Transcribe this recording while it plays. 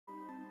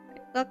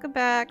Welcome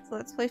back to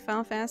Let's Play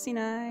Final Fantasy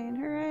IX.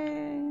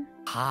 Hooray!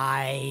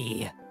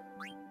 Hi.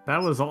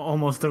 That was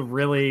almost a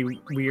really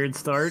weird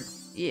start.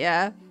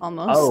 Yeah,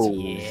 almost. Oh,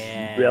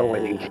 Yeah.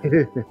 really?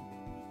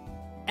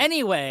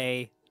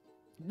 Anyway,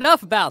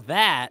 enough about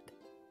that.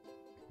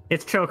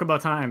 It's Chocobo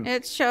time.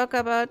 It's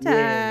Chocobo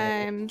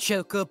Yeah. time.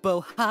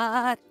 Chocobo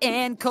hot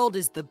and cold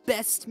is the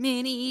best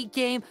mini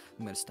game.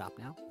 I'm gonna stop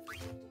now.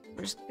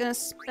 We're just gonna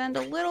spend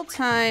a little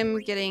time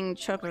getting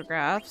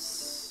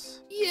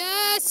chocographs.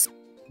 Yes!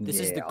 This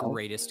is the Yeah.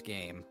 greatest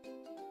game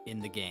in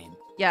the game.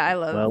 Yeah, I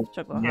love Well,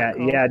 Chocobo yeah, Hot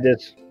Cold. yeah.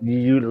 Just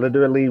you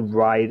literally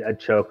ride a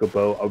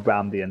chocobo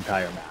around the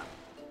entire map.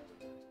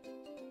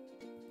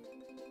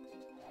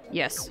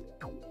 Yes.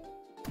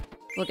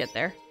 We'll get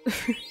there.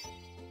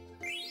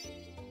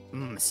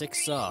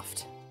 Six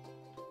soft.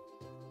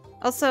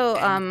 Also,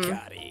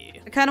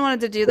 Gotti. I kind of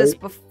wanted to do this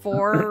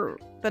before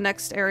the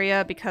next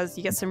area because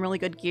you get some really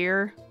good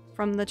gear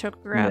from the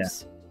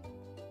chocographs.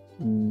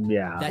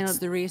 Yeah. That's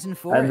the reason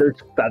for And it.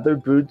 those feather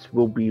boots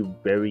will be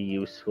very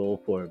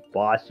useful for a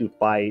boss you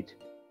fight.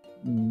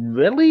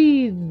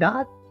 Really,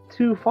 not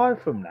too far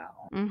from now.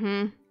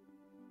 Mm-hmm.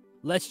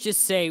 Let's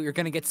just say we're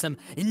gonna get some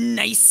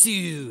nice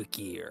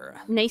gear.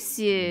 Nice.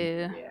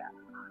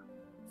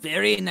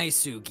 Very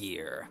nice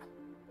gear.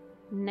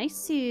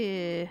 Nice.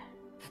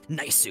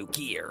 Nice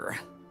gear.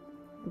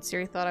 And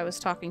Siri thought I was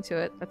talking to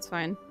it. That's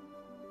fine.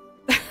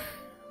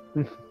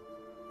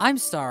 I'm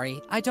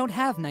sorry, I don't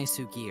have nice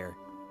gear.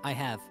 I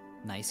have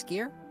nice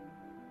gear.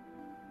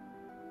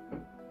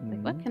 Like,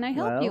 what can I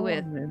help you Well,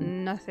 with?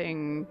 then-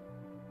 Nothing.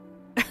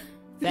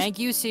 Thank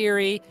you,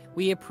 Siri.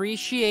 We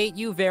appreciate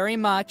you very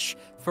much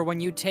for when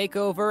you take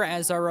over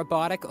as our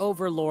robotic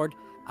overlord.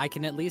 I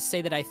can at least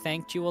say that I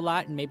thanked you a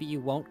lot and maybe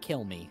you won't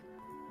kill me.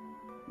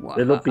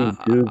 It'll be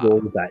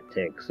Google that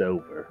takes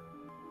over.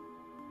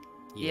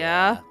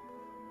 Yeah.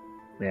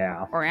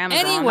 Yeah. Or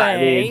Amazon.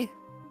 Anyway,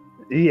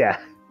 Yeah.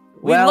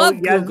 We well, love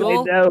yes,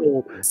 Google I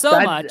know. so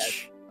That-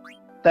 much.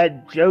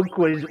 That joke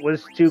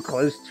was too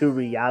close to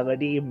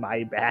reality.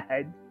 My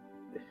bad.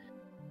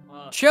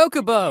 Well,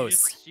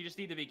 Chocobos. You just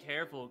need to be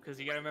careful because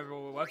you gotta remember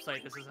what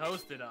website this is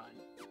hosted on.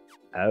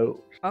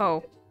 Oh.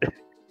 Oh.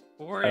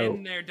 We're Oh.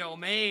 in their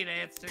domain,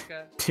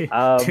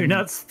 Anstca. Do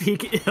not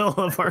speak ill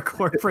of our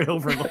corporate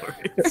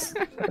overlords.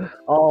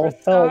 All We're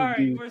hell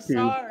sorry, we're YouTube.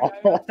 sorry, All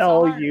I'm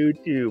hell sorry.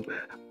 YouTube.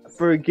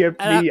 Forgive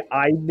And me,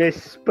 I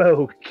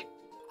misspoke.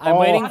 I'm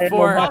waiting hell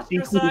for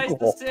Ostracize the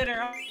Google.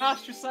 sinner.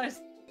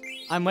 Ostracize.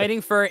 I'm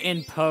waiting for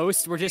in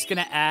post. We're just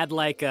gonna add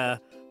like a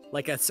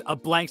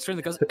blank screen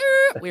that goes.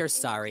 We're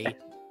sorry.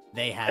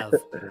 They have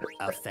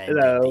offended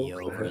Hello. the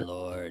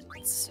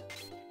overlords.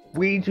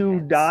 We do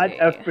Let's not see.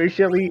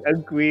 officially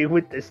agree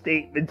with the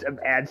statements of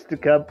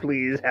Anstca.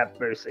 Please have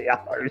mercy on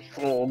our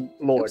soul,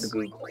 Lord Oops.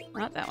 Google.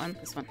 Not that one.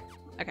 This one.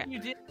 Okay. You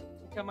did.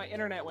 Because my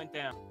internet went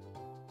down.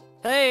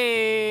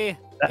 Hey,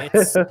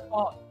 it's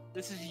Oh,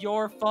 this is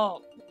your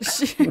fault.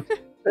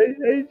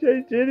 I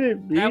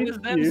didn't mean That was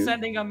them to.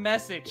 sending a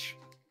message.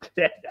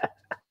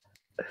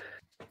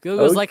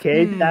 Google's like.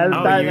 Okay, that's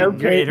Oh, not your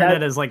okay.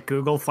 internet is like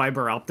Google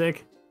fiber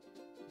optic?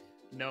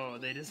 No,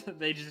 they just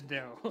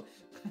know.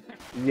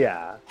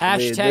 Yeah.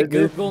 Hashtag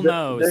Google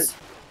knows.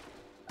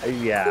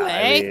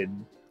 Yeah,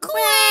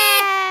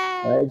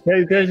 Quick.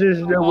 because there's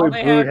no All way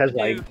they Brood have has to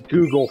like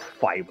Google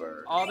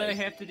Fiber. All they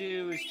have to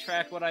do is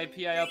track what IP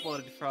I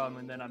uploaded from,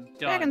 and then I'm done.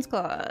 Dragon's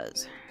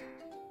Claws.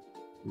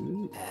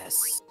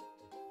 Yes.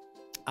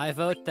 I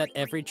vote that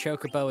every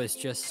Chocobo is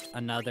just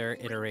another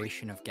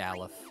iteration of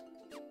Galuf.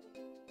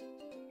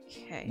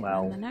 Okay.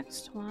 Well. And the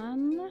next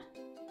one.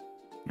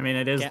 I mean,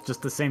 it is Yeah.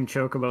 just the same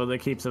Chocobo that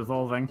keeps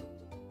evolving.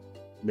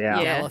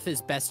 Yeah. Yeah. Galuf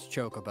is best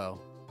Chocobo.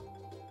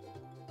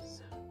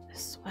 So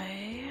this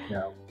way.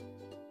 No.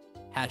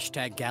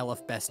 Hashtag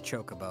Galuf best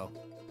Chocobo.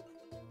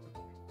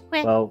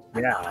 Well,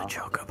 I'm yeah. not a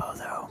Chocobo,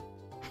 though.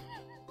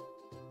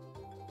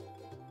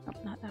 Oh,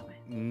 not that way.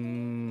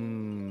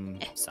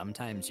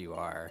 Sometimes you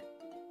are.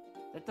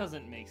 That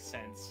doesn't make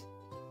sense.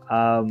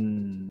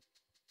 When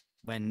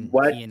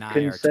What he and I are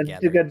consenting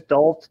together.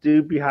 adults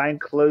do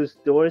behind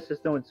closed doors is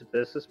no one's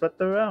business but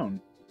their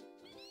own.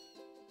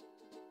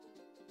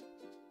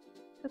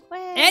 Quick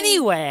way.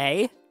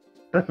 Anyway,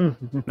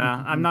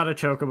 Nah, I'm not a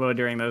Chocobo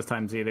during those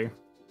times either.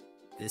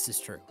 this is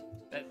true.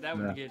 That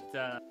would Yeah. get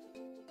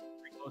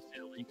pretty close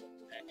to illegal,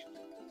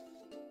 actually.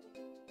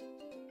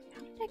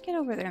 How did I get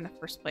over there in the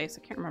first place?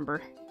 I can't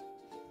remember.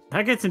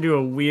 That gets into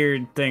a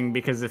weird thing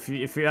because if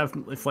you have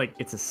like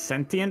it's a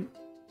sentient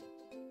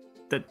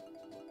that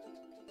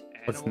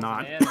It's Animals and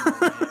not.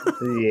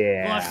 animals, man.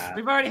 yeah. Look,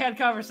 we've already had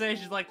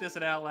conversations like this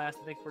at Outlast.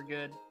 I think we're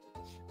good.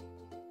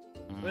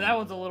 Well, that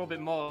one's a little bit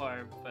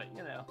more, but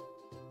you know.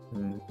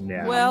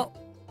 Yeah. Well,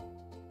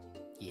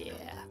 yeah.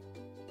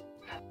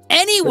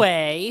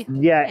 Anyway,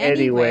 yeah,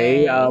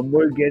 anyway, Anyway.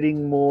 we're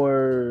getting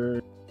more.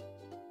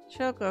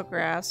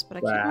 Chocographs, but I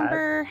Right. can't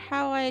remember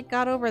how I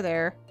got over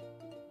there.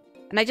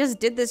 And I just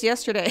did this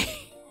yesterday.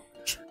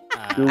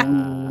 Do we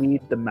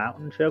need the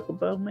mountain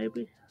chocobo,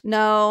 maybe?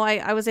 No,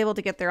 I was able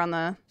to get there on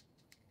the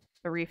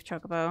reef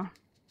chocobo.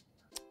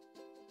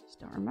 Just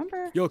Don't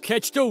remember. You'll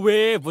catch the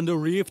wave on the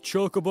reef,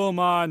 Chocobo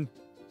man.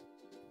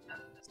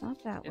 It's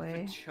not that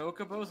way. If a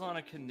chocobo's on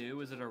a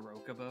canoe, is it a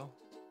rokobo?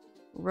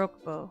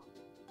 Rokubo.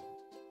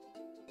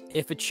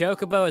 If a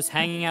Chocobo is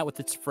hanging out with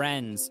its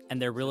friends and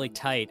they're really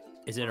tight,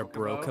 is it a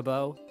Brokobo?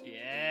 Brokobo?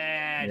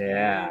 Yeah.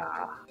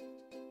 Yeah.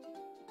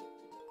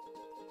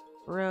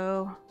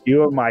 Bro.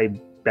 You are my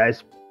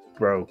best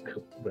broke.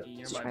 Dude. You're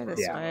Let's my try this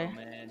brokobo, way.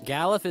 man.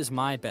 Galuf is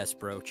my best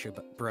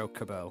Brokobo.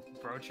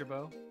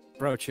 Brochobo? Brochobo.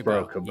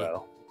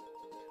 Brokeabo.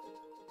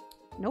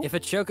 Nope. If a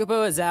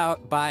Chocobo is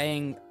out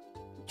buying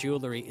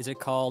jewelry, is it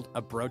called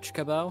a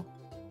Brochcobo?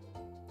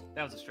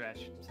 That was a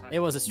stretch. It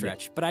was a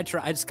stretch, but I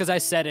tried just because I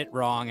said it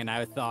wrong and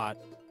I thought.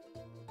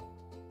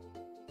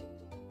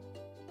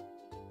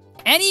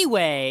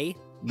 Anyway,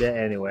 Yeah,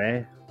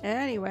 anyway.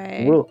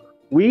 Anyway.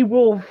 We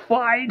will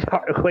find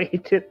our way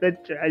to the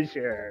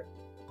treasure.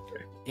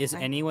 is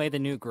anyway the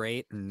new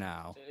great?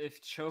 No. If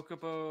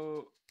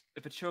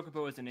a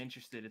chocobo isn't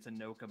interested, it's a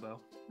nokobo.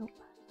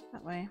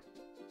 That way.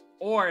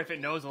 Or if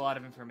it knows a lot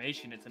of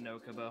information, it's a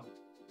nokobo.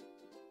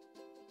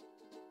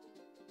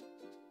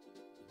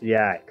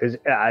 Yeah, because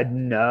I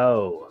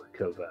know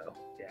Kobo.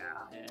 Yeah.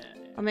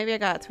 Or maybe I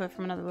got to it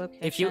from another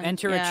location. If you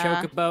enter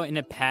Yeah. a Chocobo in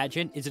a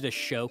pageant, is it a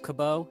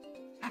Chocobo?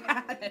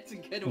 That's a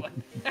good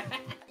one.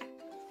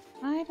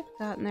 Might have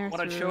gotten there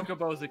When a through.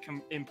 chocobo is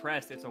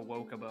impressed, it's a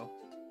wokobo.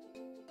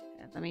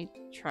 Yeah, let me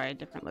try a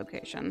different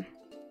location.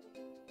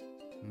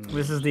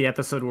 This is the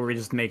episode where we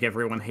just make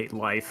everyone hate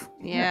life.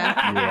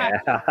 Yeah.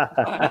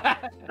 Yeah.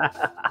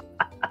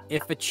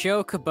 If a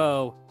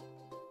Chocobo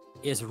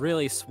is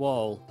really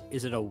swole,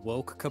 is it a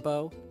woke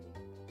Cobo?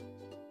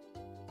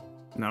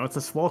 No, it's a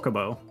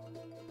swalkabo.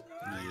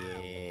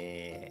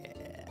 Yeah.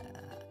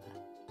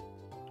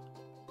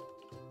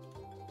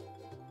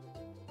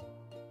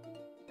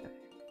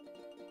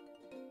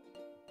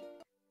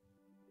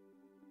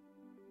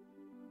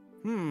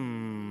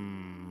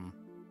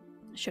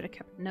 Should have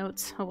kept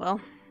notes. Oh well.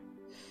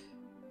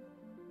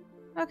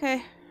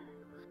 Okay.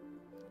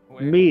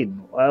 Okay,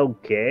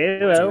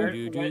 well.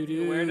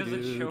 Where does a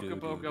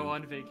chocobo go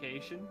on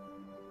vacation?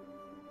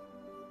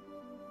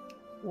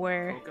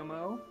 Where?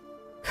 Kokomo?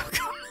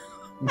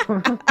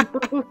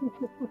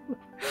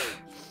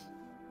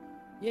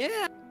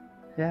 Yeah.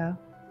 Yeah.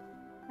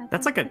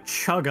 That's like a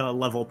chugga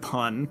level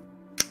pun.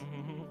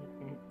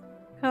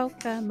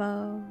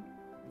 Kokomo.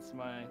 It's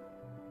my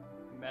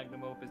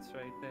magnum opus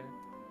right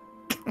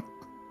there.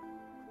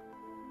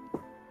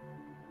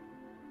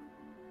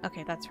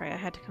 Okay, that's right. I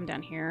had to come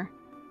down here.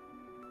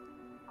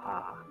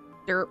 Ah.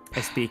 Derp.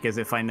 I speak as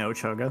if I know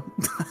chugga.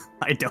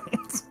 I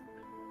don't.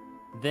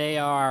 They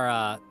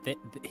are,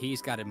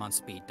 he's got him on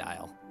speed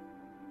dial.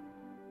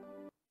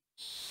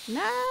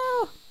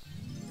 No.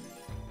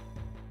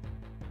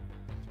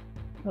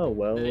 Oh,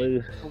 well.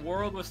 The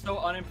world was so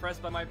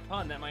unimpressed by my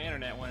pun that my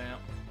internet went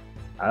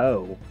out.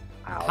 Oh.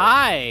 Ow.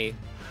 Hi!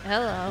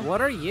 Hello. What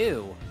are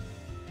you?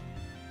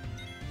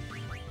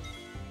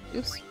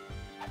 Oops.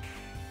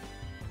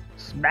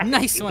 Smack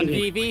Nice one,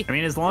 me. Vivi! I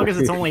mean, as long as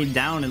it's only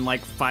down in like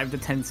 5 to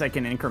 10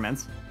 second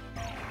increments.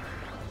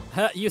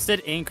 Huh, you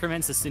said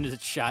increments as soon as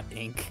it shot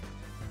ink.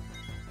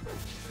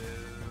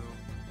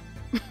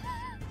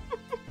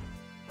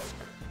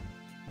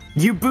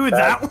 You booed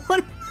that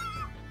one?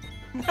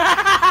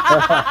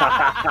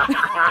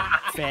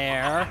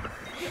 Fair.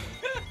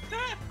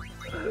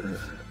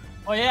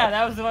 Oh yeah,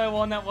 that was the only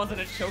one that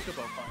wasn't a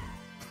chocobo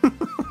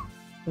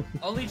pun.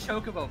 Only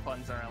chocobo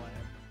puns are allowed.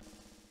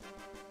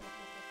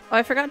 Oh,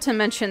 I forgot to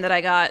mention that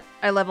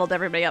I leveled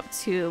everybody up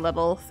to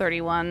level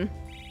 31.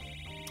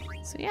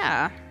 So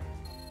yeah.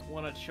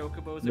 When a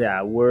chocobo's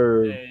Yeah,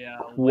 we're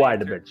quite a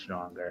lantern- bit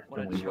stronger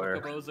When a than we were.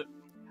 chocobo's a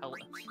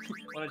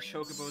when a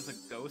chocobo's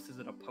a ghost, is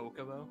it a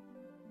pokobo?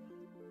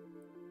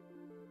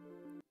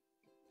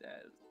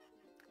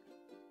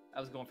 I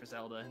was going for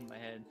Zelda in my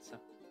head, so.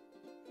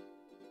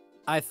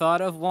 I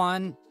thought of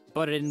one,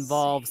 but it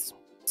involves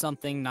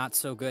something not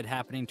so good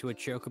happening to a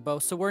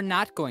Chocobo, so we're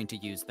not going to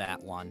use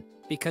that one.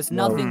 Because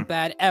No. nothing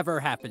bad ever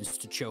happens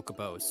to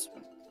Chocobos.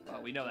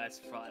 Well, we know that's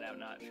flat out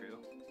not true.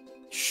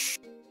 Shh.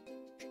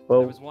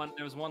 Well,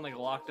 There was one like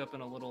locked up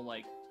in a little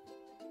like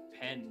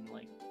pen,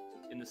 like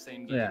in the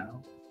same game. yeah.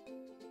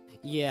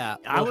 Yeah.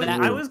 I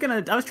well, was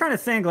trying to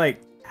think,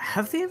 like,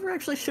 have they ever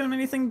actually shown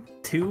anything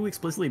too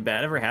explicitly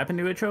bad ever happen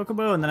to a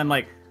chocobo? And then I'm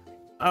like,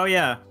 oh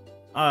yeah,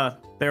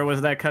 there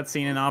was that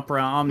cutscene in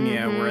Opera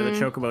Omnia where the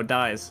chocobo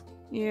dies.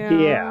 Yeah.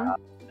 Yeah.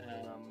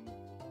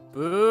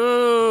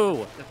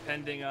 Boo!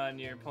 Depending on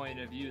your point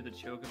of view, the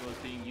chocobo is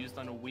being used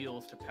on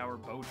wheels to power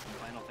boats in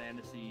Final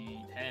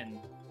Fantasy X.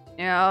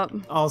 Yeah.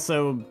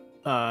 Also,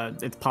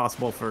 it's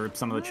possible for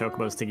some of the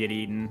chocobos to get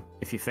eaten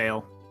if you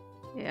fail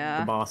the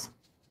Yeah. boss.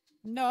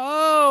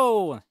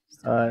 No!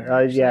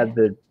 Yeah,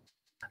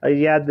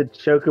 the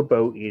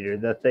chocobo eater,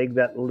 the thing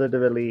that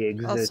literally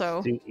exists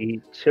Also- to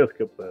eat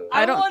chocobo.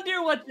 I I don't-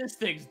 wonder what this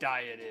thing's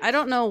diet is. I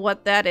don't know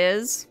what that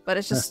is, but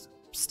it's just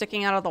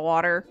sticking out of the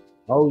water,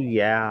 Oh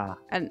yeah.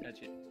 and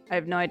Gotcha. I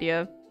have no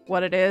idea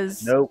what it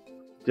is. Nope.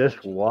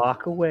 Just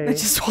walk away.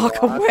 Just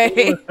walk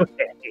away.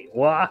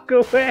 Walk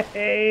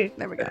away.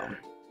 There we go.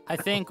 I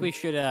think we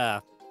should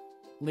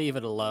leave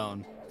it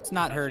alone. It's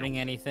not hurting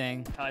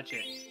anything. Touch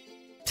it.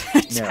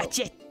 Touch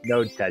it.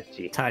 No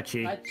touchy.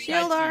 Touchy.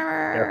 Shield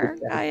armor.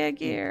 Gaia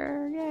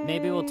gear. Yay.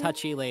 Maybe we'll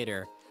touchy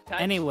later. Touch.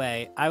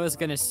 Anyway, I was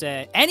gonna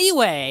say.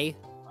 Anyway,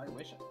 I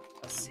wish.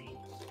 Let's see.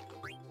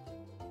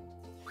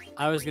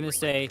 I was gonna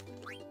say,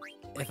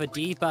 if a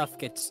debuff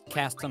gets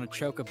cast on a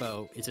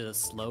Chocobo, is it a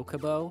slow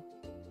Chocobo?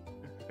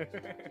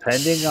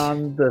 Depending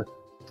on the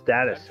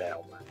status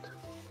ailment.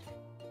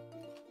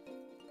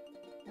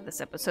 Yeah, this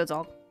episode's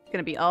all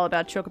gonna be all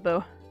about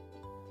Chocobo.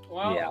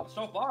 Well, Yeah.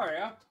 so far,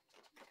 yeah.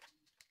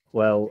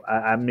 Well,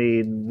 I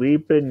mean,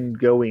 we've been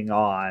going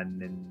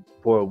on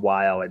for a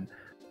while, and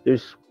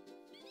there's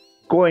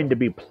going to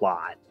be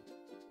plot.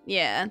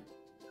 Yeah.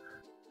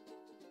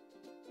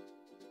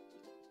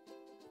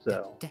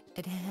 So,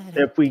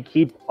 if we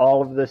keep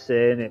all of this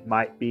in, it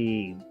might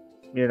be,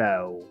 you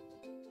know.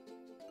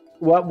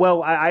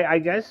 Well, I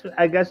guess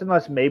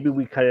unless maybe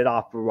we cut it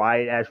off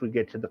right as we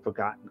get to the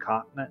Forgotten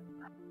Continent.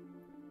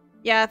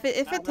 Yeah, if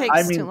it takes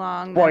I mean, too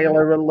long.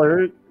 Spoiler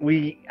alert: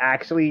 we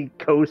actually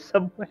go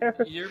somewhere.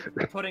 You're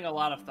putting a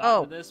lot of thought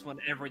Oh. into this when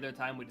every other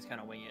time we just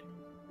kind of wing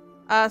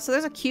it. So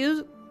there's a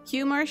Q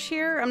marsh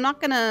here. I'm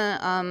not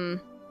gonna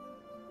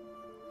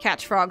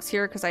catch frogs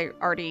here because I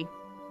already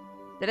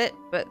did it,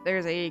 but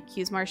there's a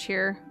Q's marsh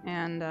here,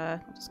 and I'll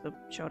just go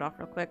show it off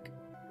real quick.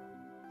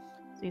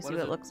 So you see what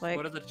it looks like.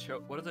 What does a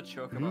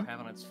Chocobo have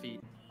on its feet?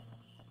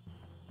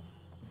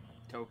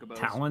 Chocobos.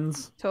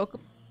 Talons. Did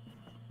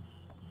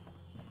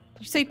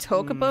you say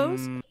Tokobos?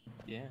 Mm,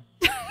 Yeah.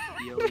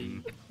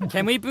 DOE.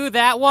 can we boo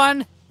that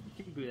one?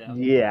 You can do that.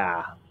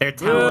 Yeah. Their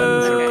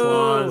talons or Okay.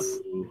 claws.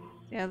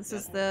 Yeah, this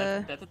is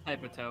the... That's a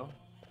type of toe.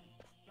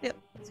 Yep.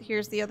 So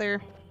here's the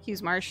other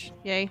Q's marsh.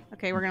 Yay.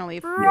 Okay, we're gonna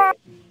leave.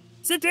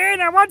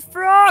 Zidane, I want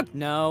frog!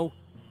 No.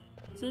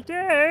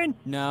 Zidane!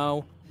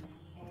 No.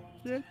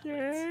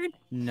 Zidane!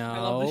 No. I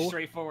love the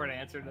straightforward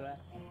answer to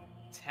that.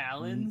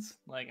 Talons?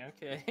 Like,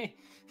 okay.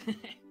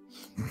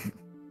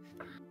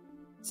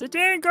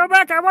 Zidane, go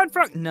back, I want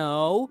frog!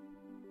 No.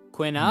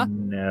 Quina?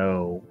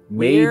 No.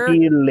 We're-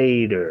 Maybe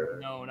later.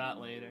 No,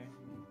 not later.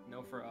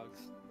 No frogs.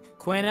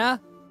 Quina? Yeah,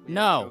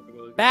 No.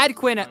 Chocobos. Bad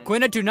Quina. Fine.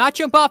 Quina, do not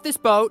jump off this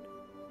boat.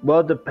 Well,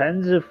 it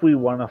depends if we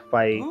want to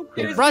fight. Who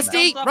cares?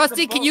 Rusty, Jump off Rusty,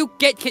 the can boat.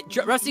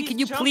 you Rusty, He's can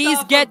you jumped please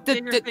off get of the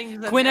bigger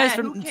things than Quina's that.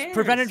 from Who cares?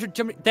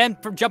 prevented them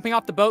from jumping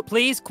off the boat,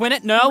 please?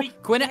 Quina, no, We-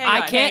 Quina, hang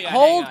I on, can't hang on,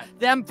 hold hang on.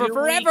 them for Do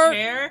forever. We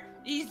care?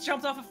 He's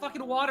jumped off of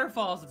fucking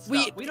waterfalls and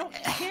stuff. We don't.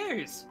 Who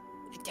cares?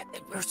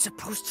 We're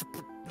supposed to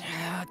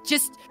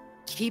just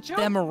keep Jump.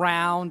 them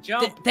around.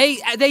 Jump. They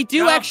do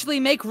Jump.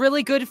 actually make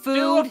really good Do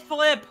a food.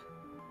 flip.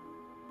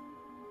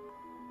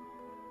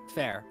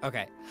 Fair.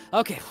 Okay.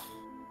 Okay.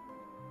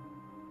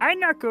 I'm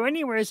not going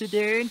anywhere,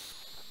 Zidane.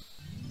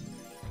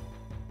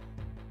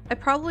 I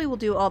probably will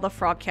do all the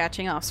frog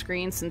catching off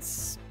screen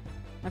since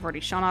I've already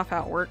shown off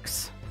how it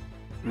works.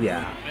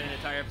 Yeah. Spend an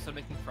entire episode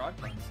making frog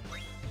puns.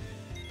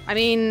 I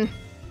mean,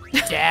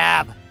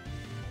 Dab.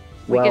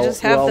 we could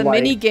just have the like,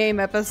 mini game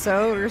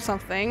episode or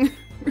something.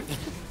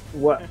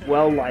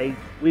 Well, like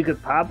we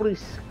could probably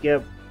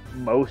skip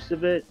most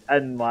of it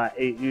and like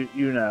you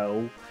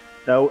know,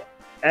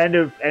 and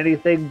if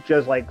anything,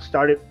 just like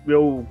start it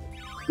real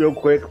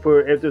quick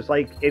for if there's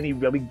like any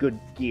really good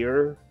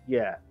gear.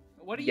 Yeah.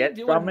 What are you Get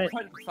doing from it.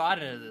 putting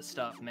thought into this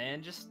stuff,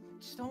 man? Just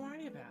don't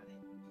worry about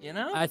it. You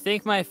know? I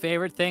think my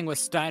favorite thing was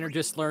Steiner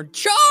just learned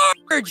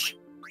charge.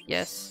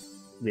 Yes.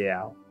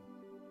 Yeah.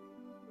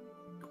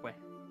 Queh.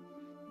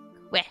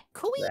 Weh.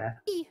 Yeah.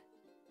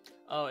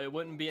 Oh, it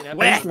wouldn't be an I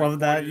episode. just love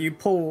that.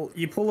 before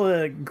You pull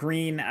a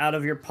green out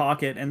of your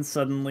pocket and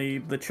suddenly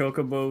the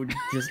chocobo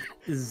just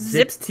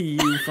zips to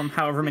you from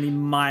however many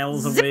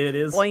miles Zip. away it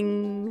is.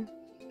 Boing.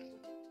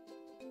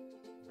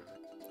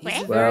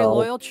 He's a very Well-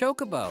 loyal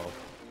chocobo,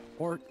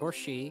 or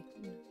she.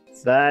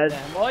 That,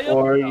 Damn loyal.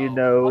 or No, you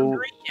know,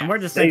 hungry? And we're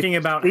just They thinking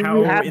about seem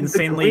how to have the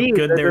insanely degree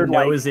good that their they're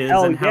like, nose is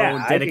 "Hell and how yeah, I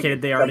can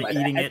dedicated they eat are to some of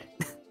eating that." it.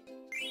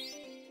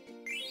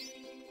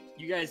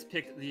 You guys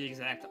picked the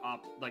exact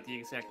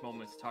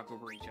moments to talk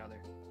over each other.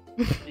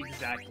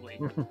 Exactly.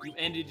 You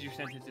ended your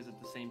sentences at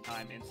the same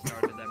time and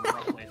started them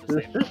roughly at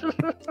the same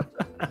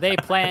time. They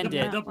planned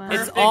it. The It's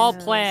perfect- all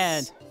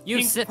planned. You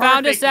Synced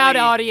found us out, perfectly.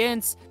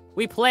 audience.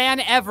 We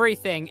plan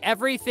everything.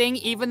 Everything,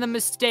 even the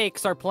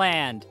mistakes, are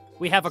planned.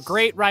 We have a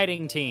great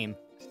writing team.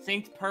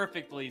 Synced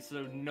perfectly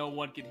so no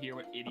one could hear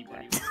what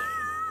anybody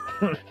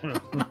was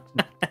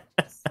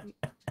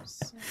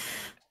saying.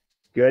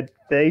 good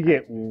thing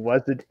it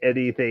wasn't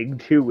anything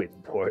too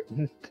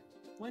important.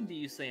 When do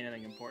you say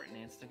anything important,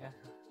 Anstca?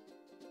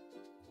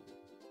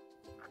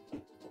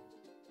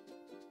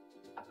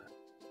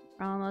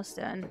 We're almost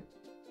done.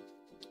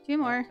 2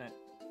 more.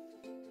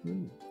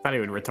 Thought he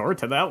would retort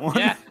to that one.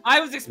 Yeah, I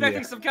was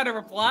expecting Yeah. some kind of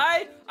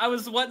reply. I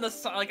was wanting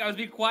to, I was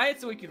being quiet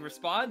so he could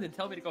respond and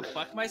tell me to go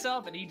fuck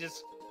myself, and he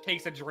just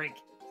takes a drink.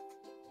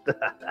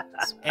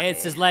 And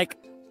it's just like,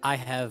 I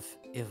have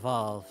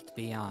evolved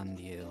beyond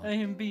you. I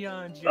am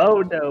beyond you.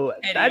 Oh no,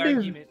 Any that is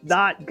arguments?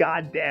 not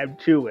goddamn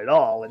true at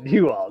all, and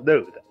you all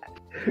know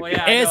that. Well,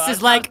 yeah, I know, It's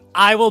just like,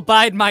 I will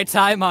bide my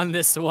time on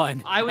this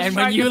one. I was And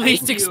when trying you to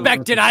least bait you.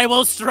 expect it, I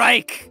will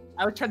strike.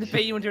 I was trying to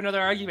bait you into another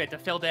argument to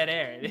fill dead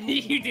air.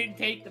 You didn't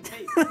take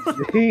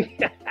the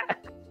bait.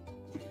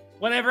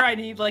 Whenever I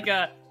need like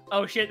a,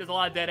 oh shit, there's a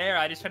lot of dead air,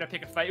 I just try to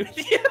pick a fight with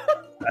you.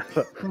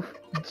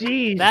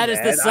 Jeez, That is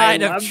the man,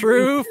 sign I of love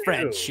true you too.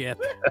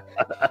 friendship.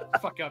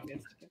 Fuck up,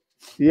 Anstca.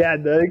 Yeah,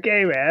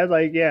 okay, man.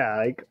 Like, yeah,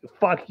 like,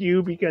 fuck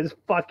you because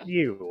fuck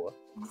you.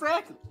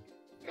 Exactly.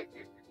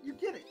 You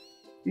get it.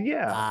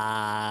 Yeah.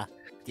 Ah,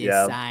 the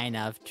Yeah. sign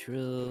of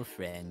true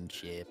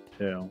friendship.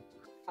 No.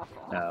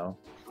 No.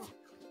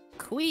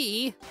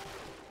 Quee.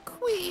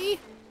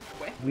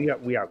 We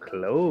are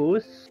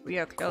close. We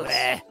are close.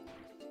 Queh.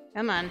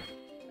 Come on.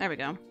 There we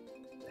go.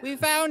 We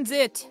found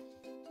it.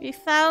 We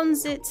found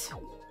it.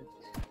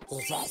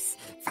 Yes,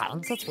 found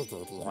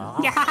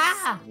it.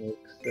 Yeah.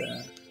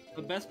 Looks,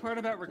 The best part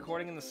about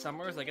recording in the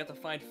summer is I get to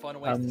find fun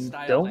ways to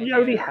style don't my we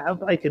already hair.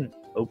 have like an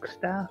oak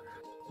staff?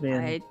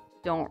 Man, I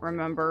don't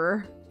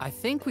remember. I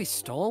think we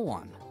stole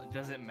one.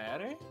 Does it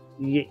matter?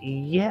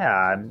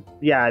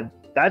 yeah.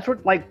 That's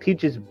what like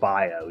teaches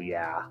bio.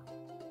 Yeah,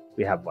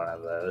 we have one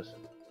of those.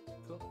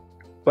 Cool.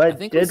 I But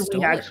think we did we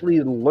stole it. actually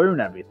learn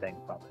everything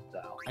from it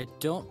though? I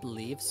don't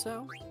believe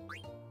so.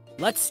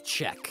 Let's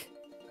check.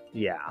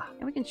 Yeah.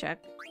 Yeah, we can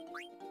check.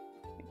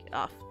 Get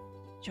off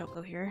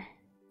Choco here.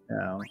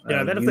 No.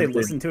 Yeah, I bet if they usually-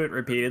 listen to it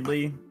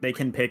repeatedly, they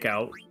can pick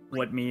out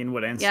what me and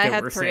what Anstca Yeah, I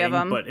had were 3 saying, of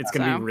 'em, but it's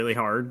gonna so. be really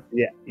hard.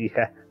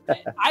 Yeah.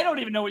 I don't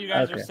even know what you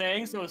guys Okay. are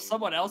saying, so if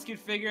someone else can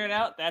figure it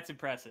out, that's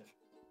impressive.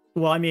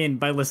 Well, I mean,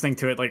 by listening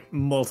to it like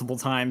multiple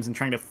times and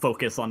trying to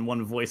focus on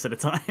one voice at a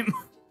time.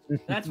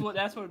 That's what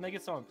would make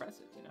it so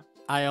impressive, you know?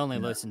 I only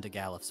Yeah. listen to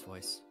Galuf's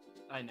voice.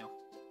 I know.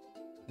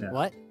 Yeah.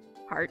 What?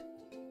 Heart.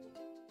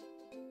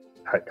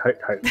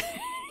 Heart.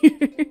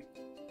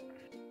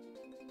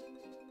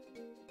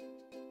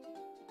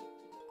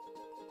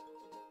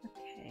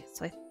 Okay,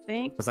 so I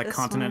think Does that this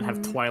continent have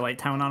one- Twilight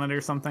Town on it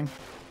or something?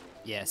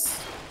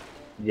 Yes.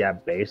 Yeah,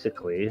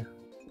 basically.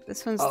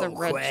 This one's the Oh,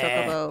 red queh.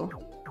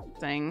 chocobo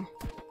thing.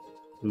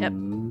 Yep.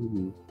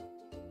 Ooh.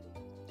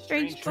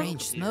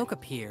 Strange smoke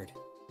appeared.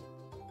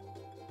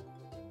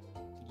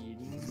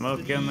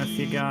 Smoke 'em if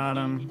you got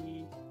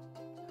 'em.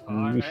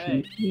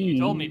 Alright. You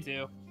told me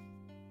to.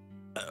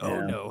 Oh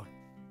Yeah. no.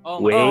 Oh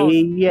my god.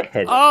 Way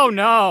ahead. Oh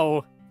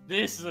no.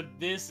 This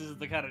is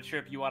the kind of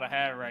trip you want to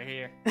have right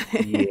here.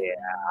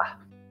 Yeah.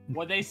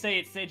 When they say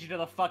it sent you to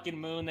the fucking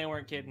moon, they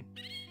weren't kidding.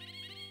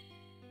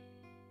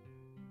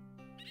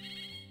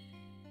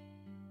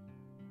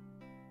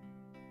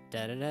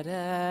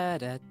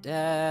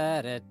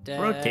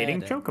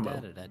 Rotating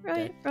chocobo.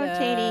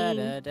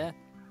 Rotating.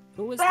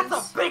 Who is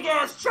this? big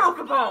ass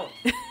chocobo!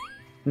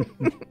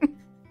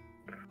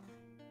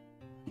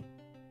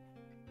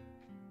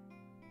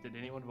 Did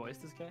anyone voice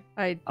this guy?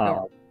 I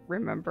don't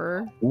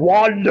remember.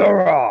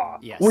 Wanderer,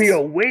 Yes. we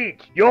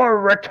await your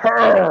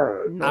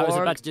return. I was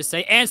Norg. about to just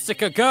say,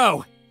 Anstca,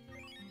 go!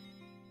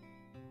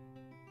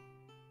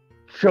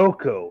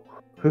 Choco,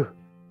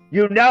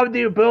 you now have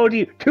the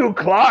ability to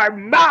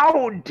climb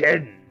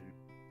mountains.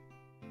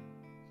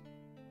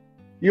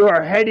 You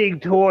are heading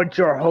towards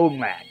your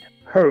homeland.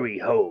 Hurry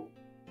home.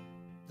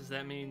 Does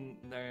that mean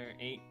there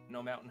ain't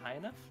no mountain high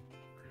enough?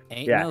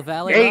 Ain't Yeah. no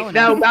valley low Ain't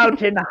no enough.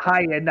 mountain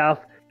high enough.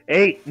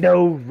 Ain't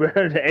no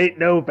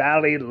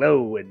valley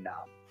low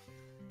enough.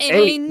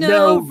 Ain't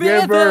no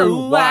river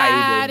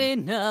wide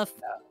enough.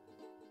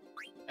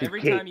 To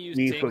Every keep time you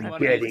me sing from one of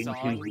these getting to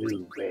songs,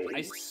 you, I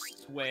babe.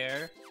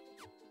 swear,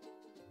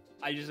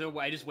 I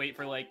just wait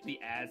for like the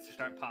ads to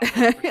start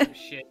popping up for some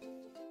shit.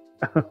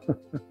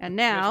 And try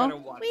now, to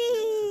watch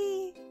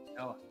whee!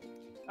 Oh.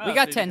 We Oh,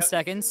 got so 10 he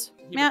seconds.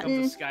 Mountain.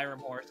 becomes a Skyrim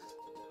horse.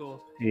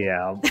 Cool.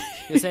 Yeah.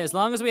 You say as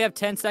long as we have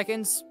 10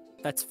 seconds,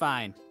 that's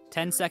fine.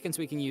 10 seconds,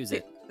 we can use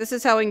it. This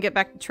is how we can get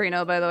back to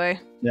Trino, by the way,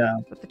 Yeah.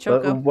 with the But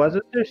Choco.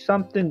 wasn't there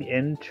something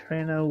in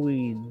Trino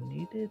we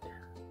needed?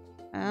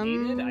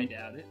 Needed? I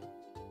doubt it.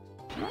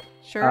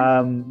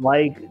 Sure.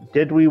 Like,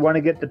 did we want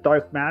to get the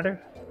dark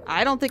matter?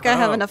 I don't think I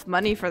have Oh. enough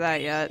money for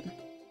that yet.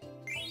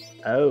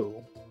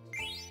 Oh.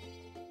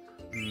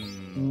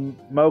 Hmm.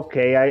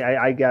 Okay,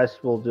 I guess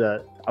we'll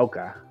just...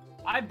 Okay.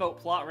 I vote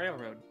plot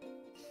railroad.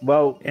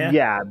 Well, Yeah.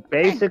 yeah,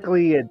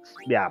 basically it's...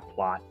 Yeah,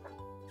 plot.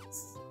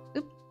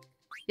 Oop.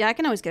 Yeah, I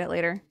can always get it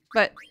later.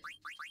 But,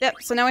 yep,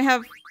 so now we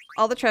have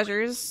all the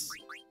treasures,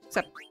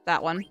 except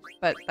that one,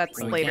 but that's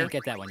So we later. can't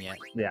get that one yet.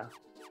 Yeah.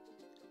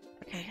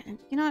 Okay, and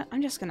you know what?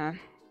 I'm just gonna...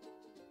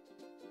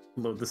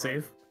 Load the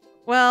save.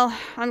 Well,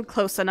 I'm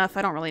close enough.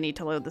 I don't really need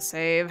to load the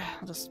save.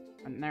 I'll just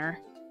run there.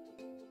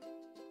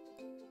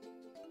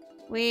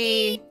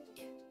 Wee.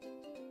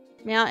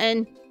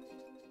 Mountain.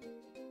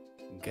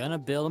 Gonna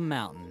build a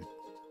mountain.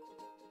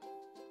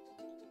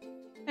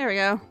 There we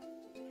go.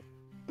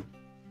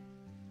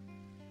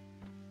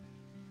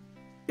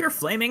 You're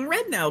flaming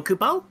red now,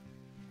 Kupo.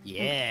 I'm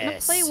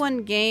Yes. gonna play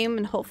one game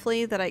and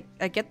hopefully that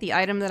I get the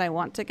item that I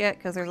want to get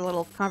because there's a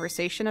little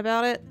conversation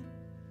about it.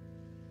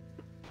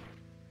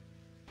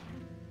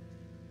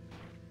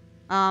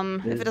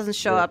 If it doesn't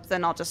show up,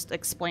 then I'll just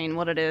explain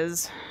what it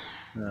is.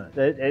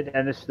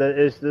 And is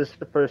this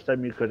the first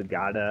time you could have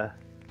got a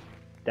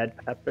dead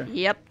pepper?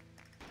 Yep.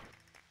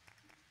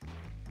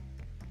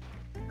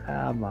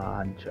 Come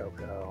on,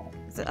 Choco.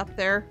 Is it up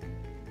there?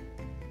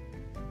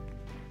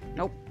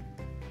 Nope.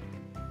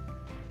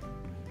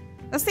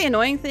 That's the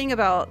annoying thing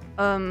about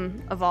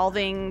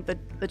evolving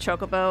the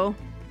Chocobo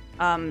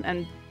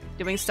and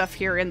doing stuff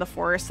here in the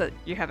forest, that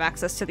you have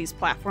access to these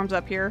platforms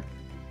up here.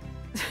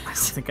 I don't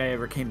think I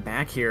ever came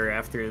back here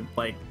after,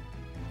 like,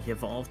 he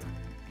evolved.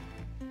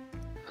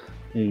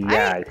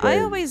 Yeah, I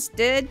always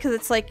did, because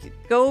it's like,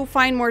 go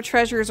find more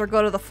treasures or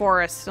go to the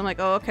forest. I'm like,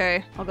 oh,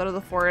 okay, I'll go to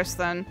the forest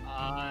then.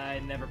 I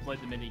never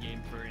played the minigame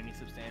for any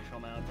substantial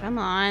amount of time. Come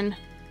on.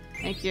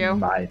 Thank you.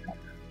 Bye.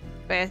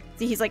 But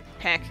see, he's like,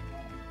 peck,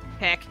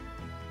 peck,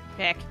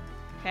 peck,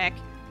 peck.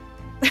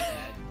 That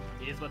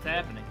is what's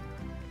happening.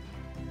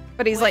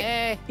 But he's like,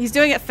 Way. he's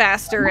doing it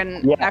faster,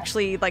 and Yeah.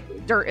 actually,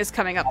 like, dirt is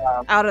coming up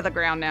out of the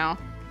ground now.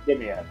 Give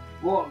me it.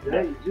 Well,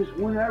 hey, just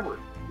whenever.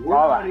 We're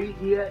All not right.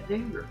 eating yet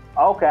neither.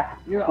 Okay.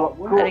 Yeah, Cool.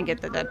 we're I didn't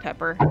get the dead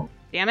pepper.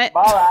 Damn it.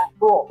 All right.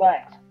 Cool.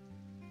 Thanks.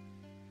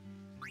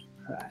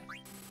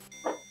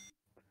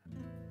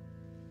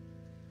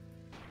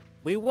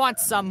 We want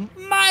some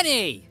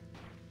money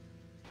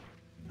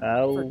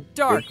Oh. for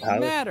dark good house.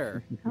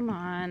 matter. Come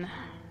on.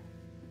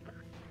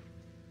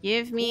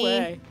 Give me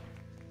Way.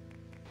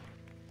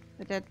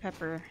 the dead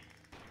pepper.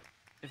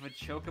 If a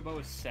chocobo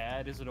is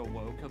sad, is it a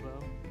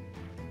wokobo?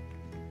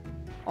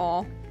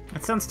 Oh.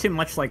 That sounds too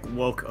much like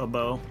woke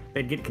oboe.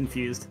 They'd get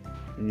confused.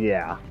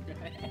 Yeah.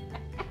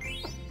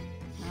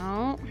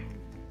 No.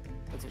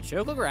 It's a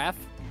chocograph.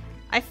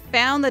 I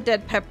found the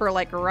dead pepper,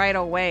 like, right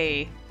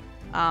away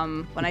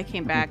when I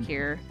came back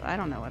here. So I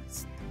don't know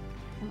what's...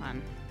 Come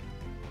on.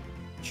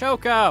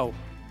 Choco.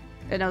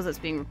 It knows it's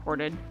being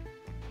recorded.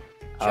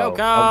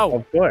 Choco. Oh,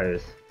 of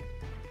course.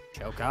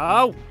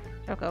 Choco.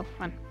 Choco,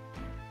 come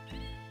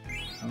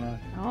Uh,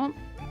 on.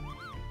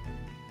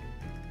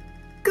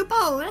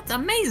 Chocobo, that's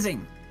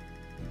amazing!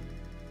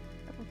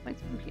 Couple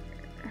points from here.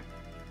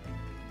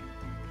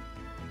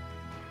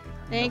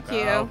 Thank Choco.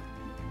 you.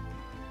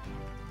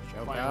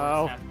 Fireworks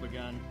Choco. have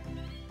begun.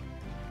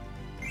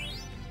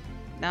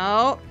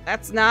 No,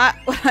 that's not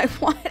what I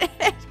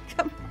wanted.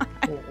 Come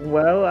on.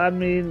 well, I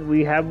mean,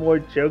 we have more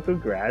Choco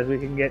grass. We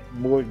can get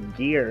more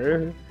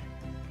gear.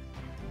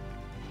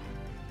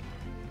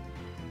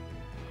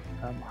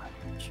 Come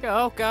on.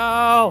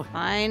 Choco.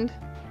 Find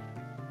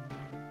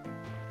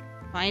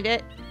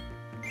it.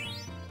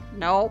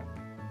 Nope.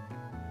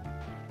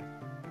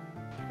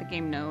 The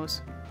game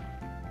knows.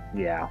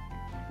 Yeah.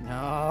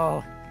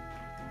 No.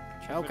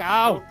 If a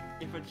Choco.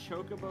 If a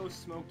chocobo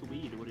smoked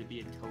weed, would it be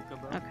a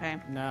tocobo? Okay.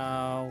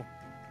 No.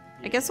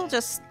 I guess we'll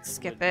just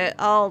skip it.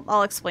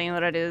 I'll explain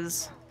what it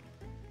is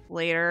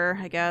later,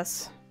 I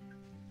guess.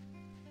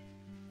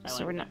 I So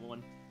like we're that not-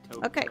 one.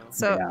 Tocobo. Okay,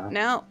 so Yeah.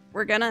 now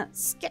we're gonna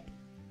skip.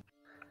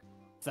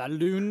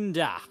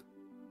 Salunda.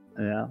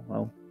 Yeah.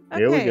 Well,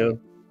 here we Okay. go.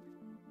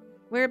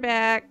 We're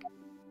back.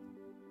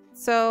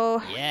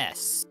 So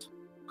Yes.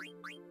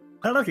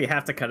 I don't know if you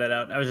have to cut it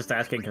out. I was just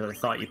asking because I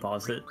thought you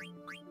paused it.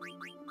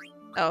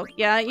 oh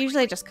yeah,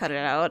 usually I just cut it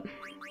out.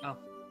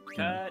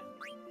 Cut.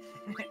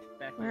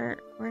 Back Where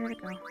did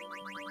it go?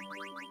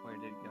 Where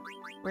did it go?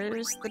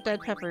 Where's the dead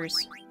peppers?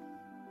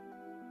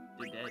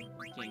 They're dead.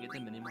 You can't get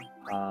them anymore.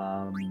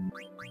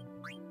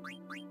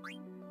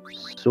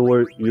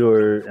 Sort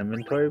your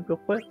inventory real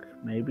quick.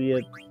 Maybe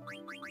it.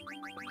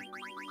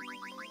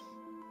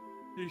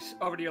 He's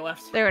over to your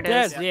left. There it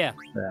is. Yes, yeah.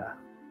 Yeah.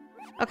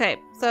 Okay,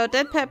 so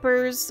dead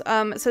peppers,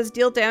 it says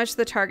deal damage to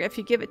the target if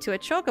you give it to a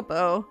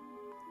chocobo.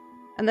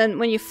 And then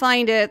when you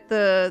find it,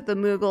 the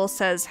Moogle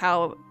says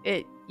how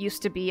it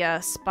used to be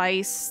a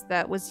spice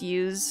that was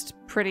used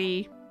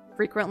pretty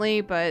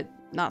frequently, but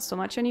not so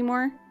much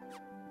anymore.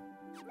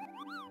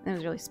 It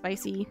was really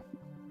spicy.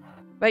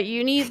 But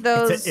you need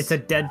those... It's a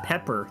dead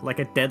pepper, like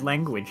a dead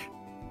language.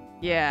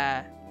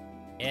 Yeah.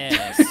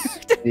 Yes.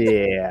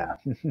 Yeah.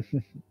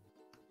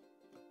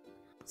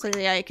 So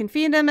yeah, you can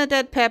feed him a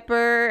dead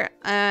pepper,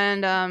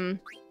 and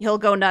he'll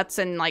go nuts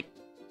and, like,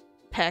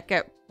 peck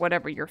at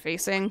whatever you're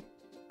facing.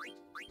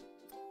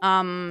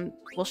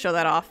 We'll show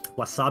that off.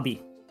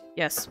 Wasabi.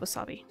 Yes,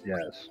 wasabi.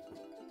 Yes.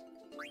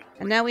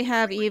 And now we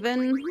have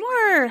even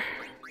more.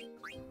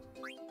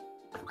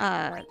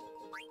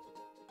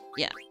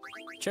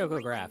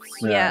 Chocographs.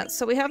 Yeah.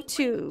 So we have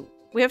two.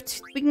 We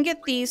can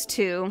get these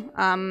two.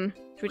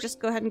 Should we just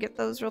go ahead and get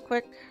those real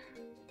quick?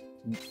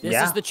 This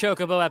Yeah. is the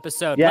Chocobo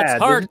episode. Yeah, Let's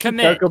this hard is the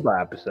commit.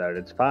 Chocobo episode.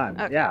 It's fun.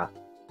 Okay. Yeah.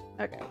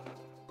 Okay.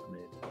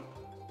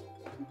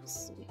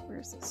 Let's see. Where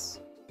is this?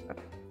 Okay.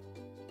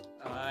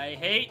 I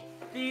hate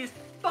these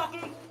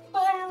fucking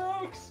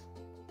fireworks.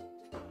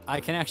 I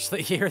can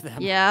actually hear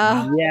them.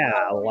 Yeah. Yeah,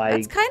 That's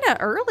like kind of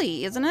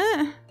early, isn't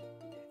it?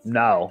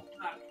 no.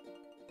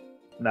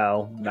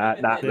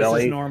 not This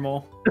really. is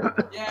normal.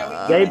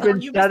 Yeah, They've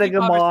been you missed setting the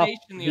them off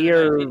conversation the other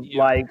here night, didn't you?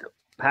 like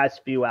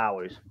past few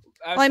hours.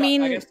 Well, I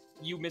mean- I guess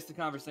you missed the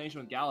conversation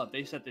with Gallup.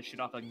 They set this shit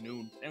off like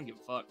noon. They don't give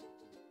a fuck.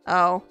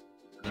 Oh.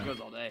 It goes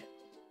all day.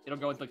 It'll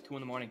go until like 2 in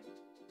the morning.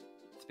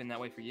 It's been that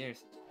way for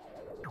years.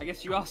 I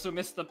guess you also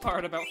missed the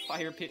part about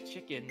fire pit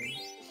chicken and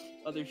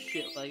other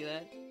shit like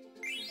that.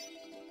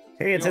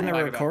 Hey, it's We in don't the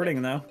talk about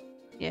recording though.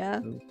 Yeah.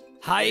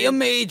 Hiya, mage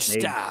Mage.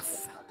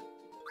 staff.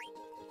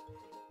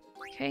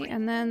 Okay,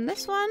 and then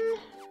this one.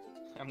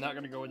 I'm not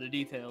gonna go into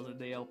details of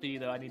the LP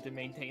though. I need to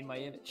maintain my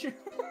image.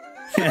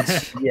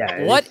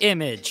 Yeah. What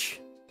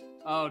image?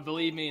 Oh,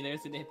 believe me,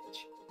 there's an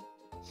image.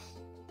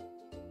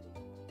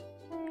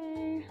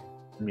 Okay,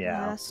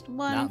 Yeah. last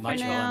one Not for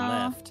much of one now.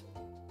 left.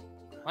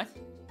 What?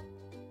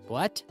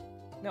 What?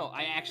 No,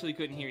 I actually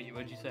couldn't hear you.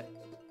 What'd you say?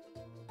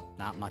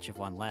 Not much of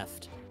one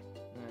left.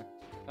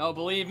 Oh,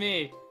 believe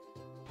me.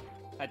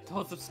 I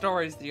told some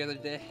stories the other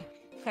day.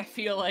 I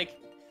feel like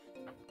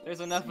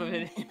there's enough of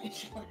an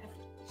image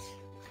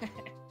left.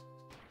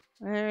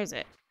 Where is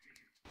it?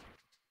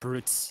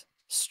 Brute's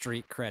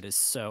street cred is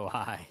so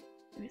high.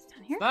 Maybe it's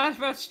down here? Not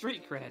about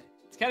street cred.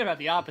 It's kind of about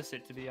the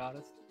opposite, to be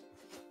honest.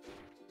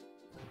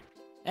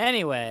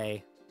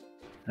 Anyway.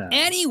 Yeah.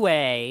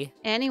 Anyway.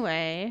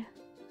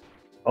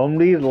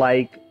 Only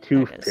like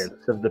There it is.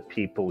 2/5 of the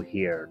people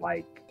here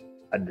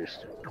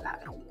understood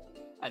that.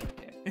 I don't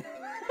care.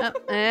 Oh,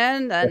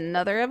 and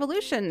another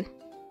evolution.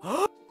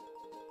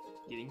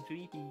 Getting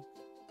creepy.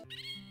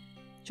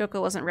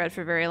 Choco wasn't red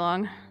for very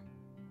long.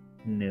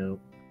 No.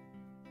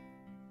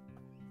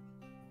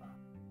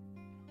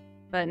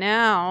 But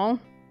now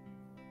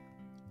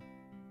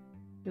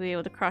you'll be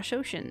able to cross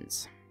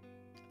oceans.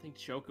 I think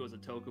Choco's a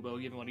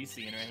Chocobo, given what he's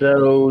seeing right now.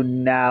 So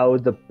now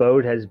the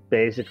boat has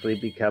basically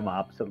become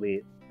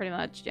obsolete. Pretty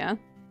much, yeah.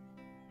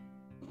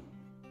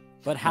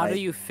 But how do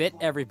Right. you fit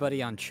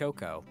everybody on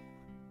Choco?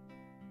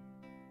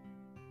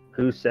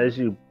 Who says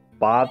you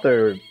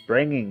bother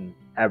bringing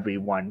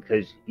everyone?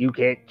 Because you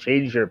can't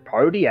change your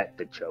party at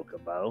the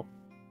Chocobo.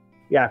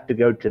 You have to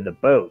go to the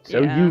boat.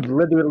 So Yeah. you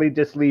literally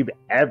just leave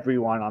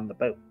everyone on the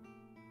boat.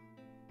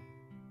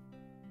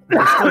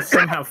 We're still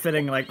somehow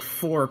fitting like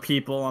 4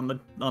 people on the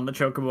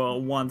Chocobo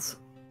at once.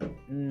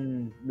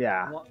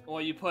 Yeah.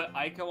 Well, you put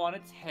Aiko on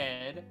its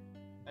head,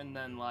 and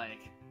then, like,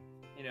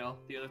 you know,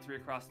 the other 3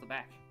 across the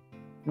back.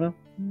 Well,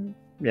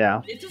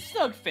 yeah. It's a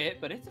snug fit,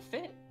 but it's a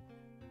fit.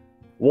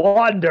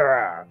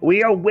 Wanderer,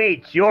 we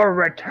await your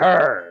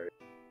return.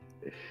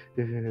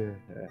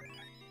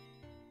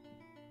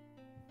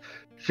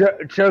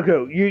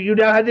 Choco, you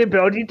now have the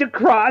ability to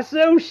cross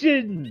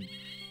oceans.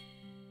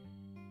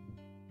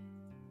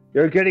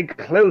 You're getting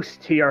close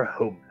to your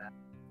homeland.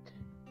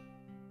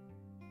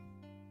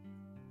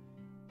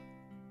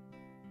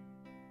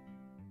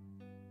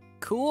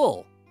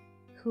 Cool.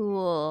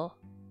 Cool.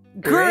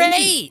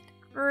 Great!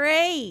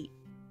 Great.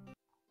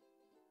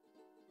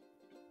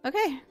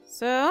 Okay,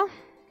 so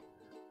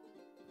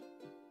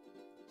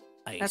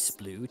Ice That's-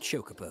 blue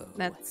chocobo.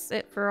 that's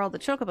it for all the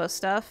Chocobo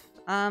stuff.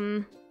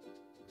 I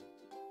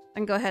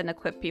can go ahead and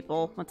equip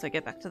people once I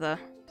get back to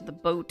the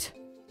boat.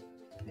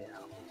 Yeah.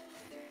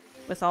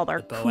 With all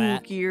our The cool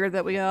boat. gear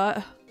that we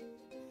got.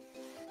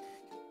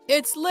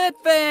 It's lit,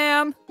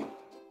 fam!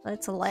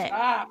 Let's lit.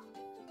 Ah!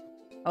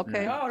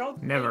 Okay. No,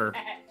 don't. Never.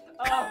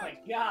 Oh my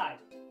god.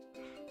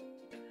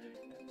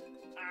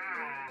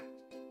 Ah!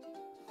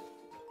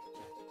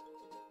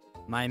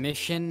 My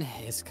mission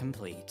is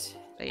complete.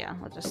 But yeah,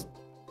 I'll just.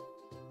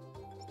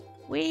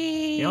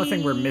 The only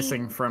thing we're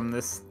missing from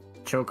this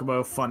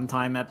Chocobo Fun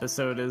Time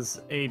episode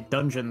is a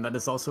dungeon that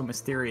is also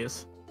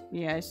mysterious.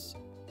 Yes.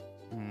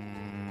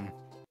 One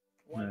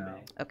Yeah.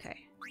 day. Okay.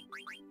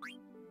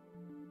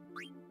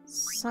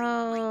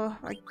 So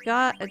I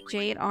got a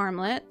jade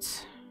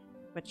armlet,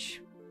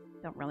 which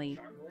don't really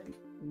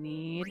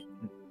need.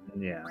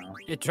 Yeah.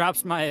 It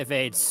drops my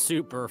evade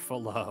super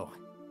low.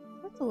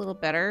 That's a little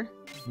better.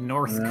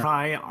 North Yeah.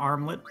 Kai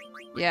armlet.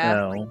 Yeah.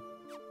 No.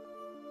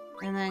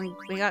 And then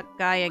we got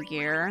Gaia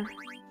gear,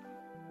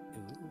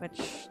 which,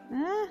 Did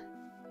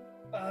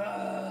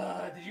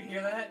you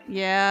hear that?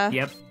 yeah.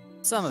 Yep.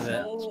 Some of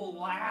it. So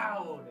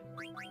loud.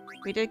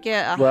 We did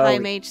get a Well- high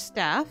mage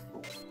staff,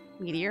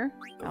 meteor.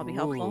 That'll be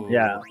helpful. Ooh.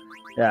 Yeah.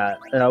 Yeah.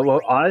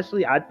 Well,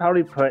 honestly, I'd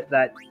probably put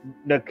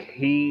the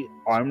key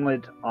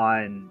armlet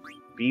on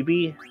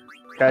BB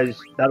because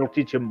that'll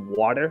teach him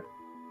water.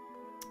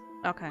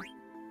 Okay.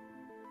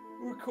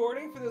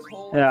 Recording for this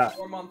whole Yeah,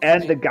 4-month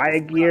And the thing. Gaia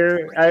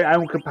gear,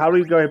 I could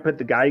probably go ahead and put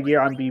the Gaia gear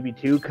on BB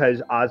too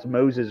because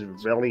Osmos is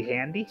really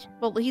handy.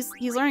 Well, he's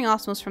learning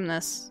Osmos from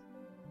this.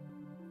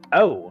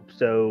 Oh,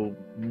 so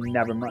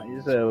never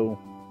mind. So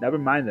never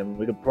mind then.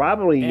 We could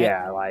probably,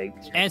 And- like,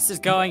 Anstca's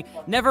going,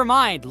 never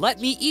mind, let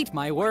me eat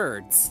my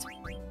words.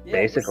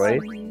 Yes. basically.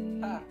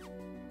 Ah.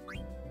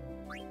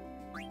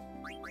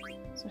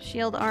 So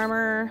shield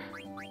armor.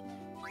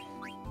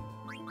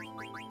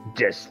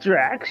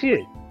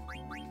 distraction.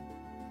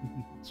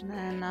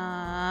 And then,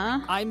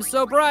 I'm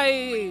so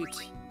bright!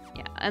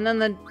 yeah. And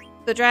then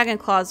the dragon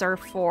claws are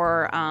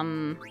for,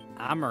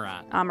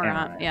 Amarant.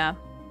 Amarant, Alright. yeah.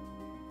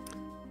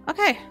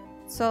 Okay,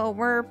 so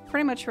we're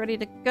pretty much ready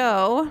to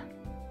go.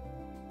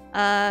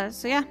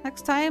 So yeah,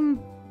 next time,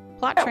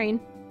 plot train.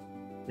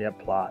 Yeah,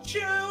 plot.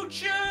 Choo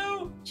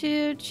choo.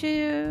 Choo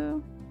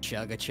choo.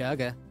 Chugga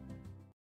chugga.